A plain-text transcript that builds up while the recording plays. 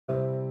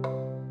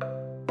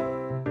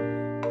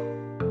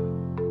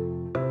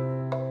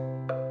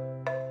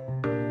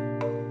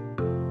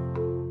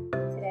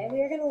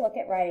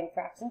writing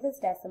fractions as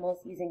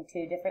decimals using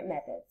two different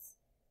methods.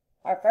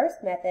 Our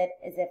first method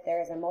is if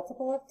there is a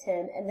multiple of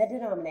 10 in the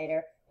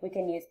denominator, we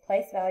can use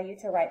place value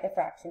to write the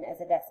fraction as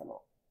a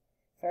decimal.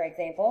 For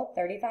example,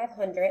 35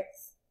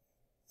 hundredths.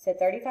 So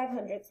 35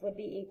 hundredths would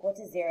be equal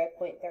to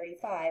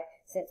 0.35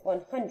 since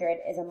 100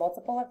 is a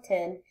multiple of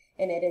 10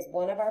 and it is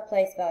one of our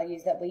place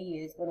values that we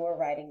use when we're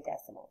writing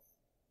decimals.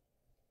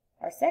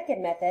 Our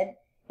second method,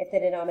 if the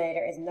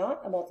denominator is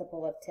not a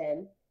multiple of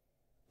 10,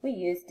 we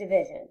use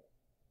division.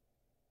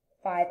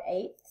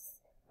 5/8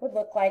 would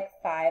look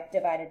like 5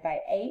 divided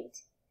by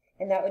 8,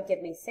 and that would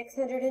give me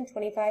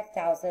 625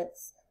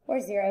 thousandths, or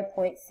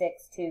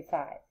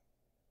 0.625.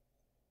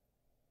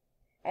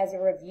 As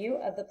a review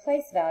of the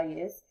place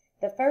values,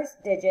 the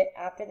first digit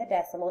after the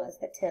decimal is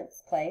the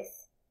tenths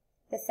place,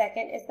 the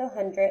second is the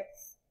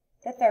hundredths,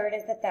 the third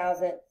is the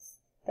thousandths,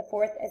 the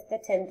fourth is the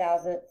 10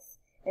 thousandths,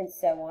 and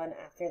so on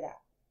after that.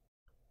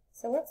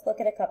 So let's look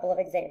at a couple of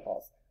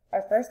examples.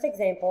 Our first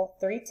example,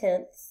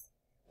 3/10,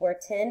 where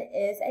 10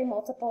 is a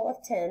multiple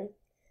of 10,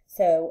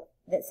 so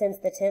that since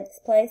the tenths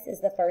place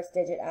is the first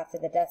digit after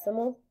the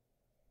decimal,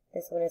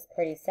 this one is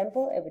pretty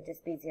simple. It would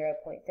just be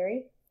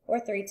 0.3 or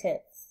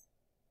 3/10.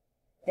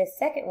 This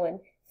second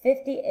one,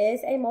 50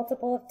 is a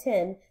multiple of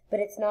 10, but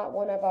it's not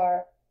one of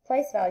our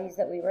place values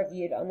that we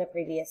reviewed on the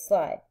previous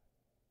slide.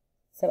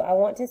 So I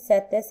want to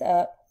set this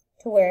up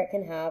to where it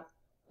can have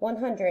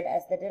 100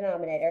 as the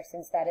denominator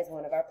since that is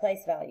one of our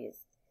place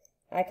values.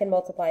 I can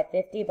multiply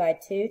 50 by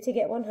 2 to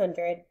get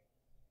 100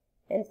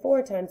 and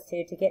 4 times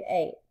 2 to get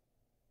 8.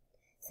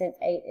 Since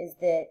 8 is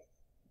the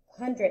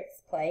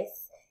hundredths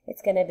place,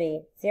 it's going to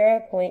be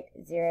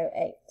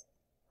 0.08.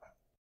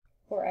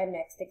 For our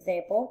next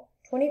example,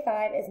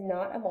 25 is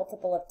not a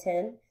multiple of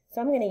 10,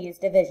 so I'm going to use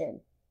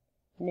division.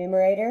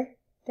 Numerator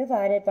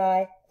divided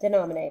by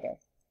denominator.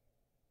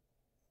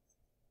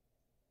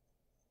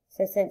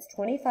 So since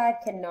 25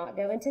 cannot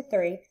go into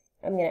 3,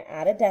 I'm going to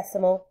add a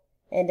decimal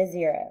and a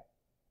 0.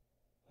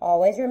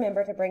 Always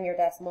remember to bring your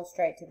decimal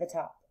straight to the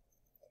top.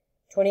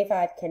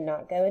 25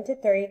 cannot go into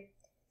 3.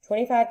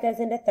 25 goes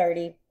into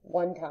 30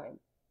 one time.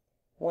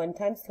 1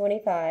 times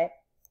 25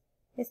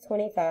 is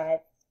 25,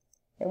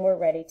 and we're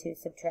ready to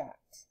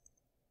subtract.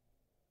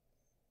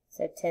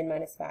 So 10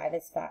 minus 5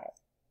 is 5.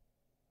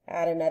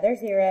 Add another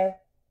 0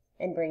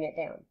 and bring it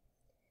down.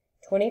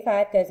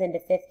 25 goes into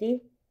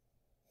 50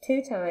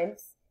 2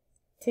 times.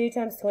 2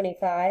 times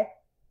 25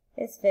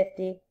 is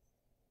 50.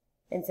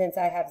 And since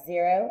I have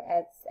 0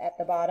 at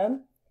the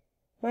bottom,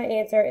 my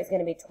answer is going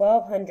to be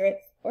 12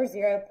 hundredths, or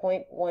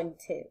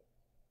 0.12.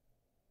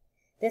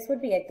 This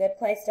would be a good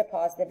place to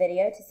pause the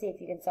video to see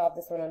if you can solve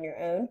this one on your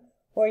own,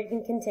 or you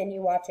can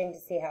continue watching to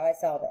see how I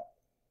solve it.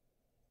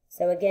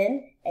 So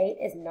again, 8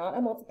 is not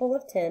a multiple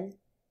of 10,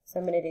 so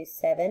I'm going to do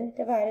 7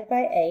 divided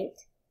by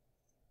 8.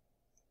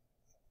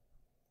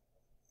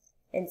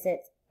 And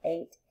since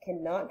 8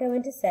 cannot go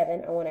into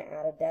 7, I want to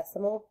add a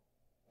decimal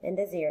and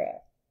a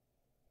 0.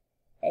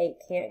 8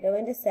 can't go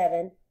into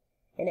 7,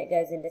 and it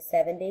goes into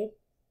 70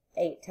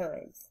 8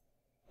 times.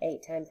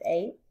 8 times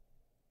 8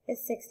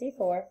 is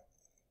 64,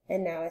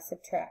 and now I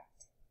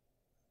subtract.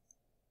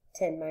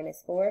 10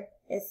 minus 4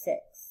 is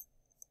 6.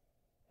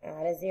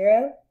 Add a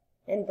 0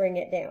 and bring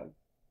it down.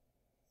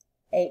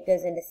 8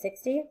 goes into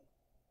 60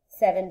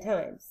 7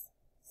 times.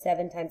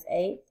 7 times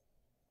 8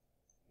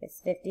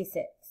 is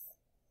 56.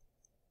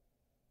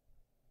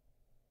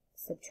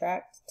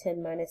 Subtract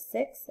 10 minus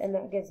 6, and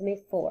that gives me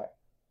 4.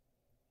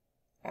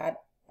 Add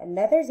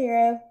another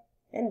 0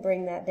 and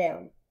bring that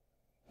down.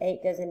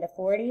 8 goes into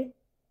 40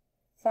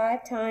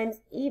 5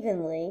 times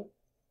evenly.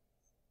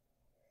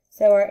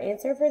 So our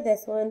answer for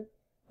this one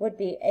would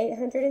be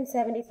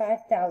 875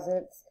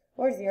 thousandths,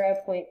 or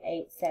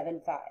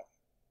 0.875.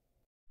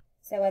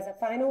 So as a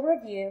final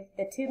review,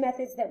 the two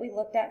methods that we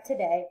looked at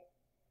today,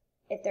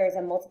 if there is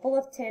a multiple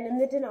of 10 in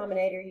the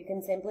denominator, you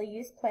can simply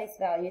use place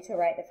value to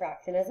write the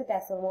fraction as a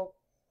decimal,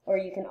 or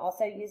you can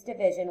also use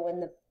division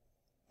when the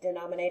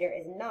denominator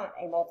is not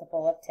a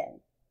multiple of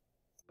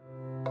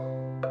 10.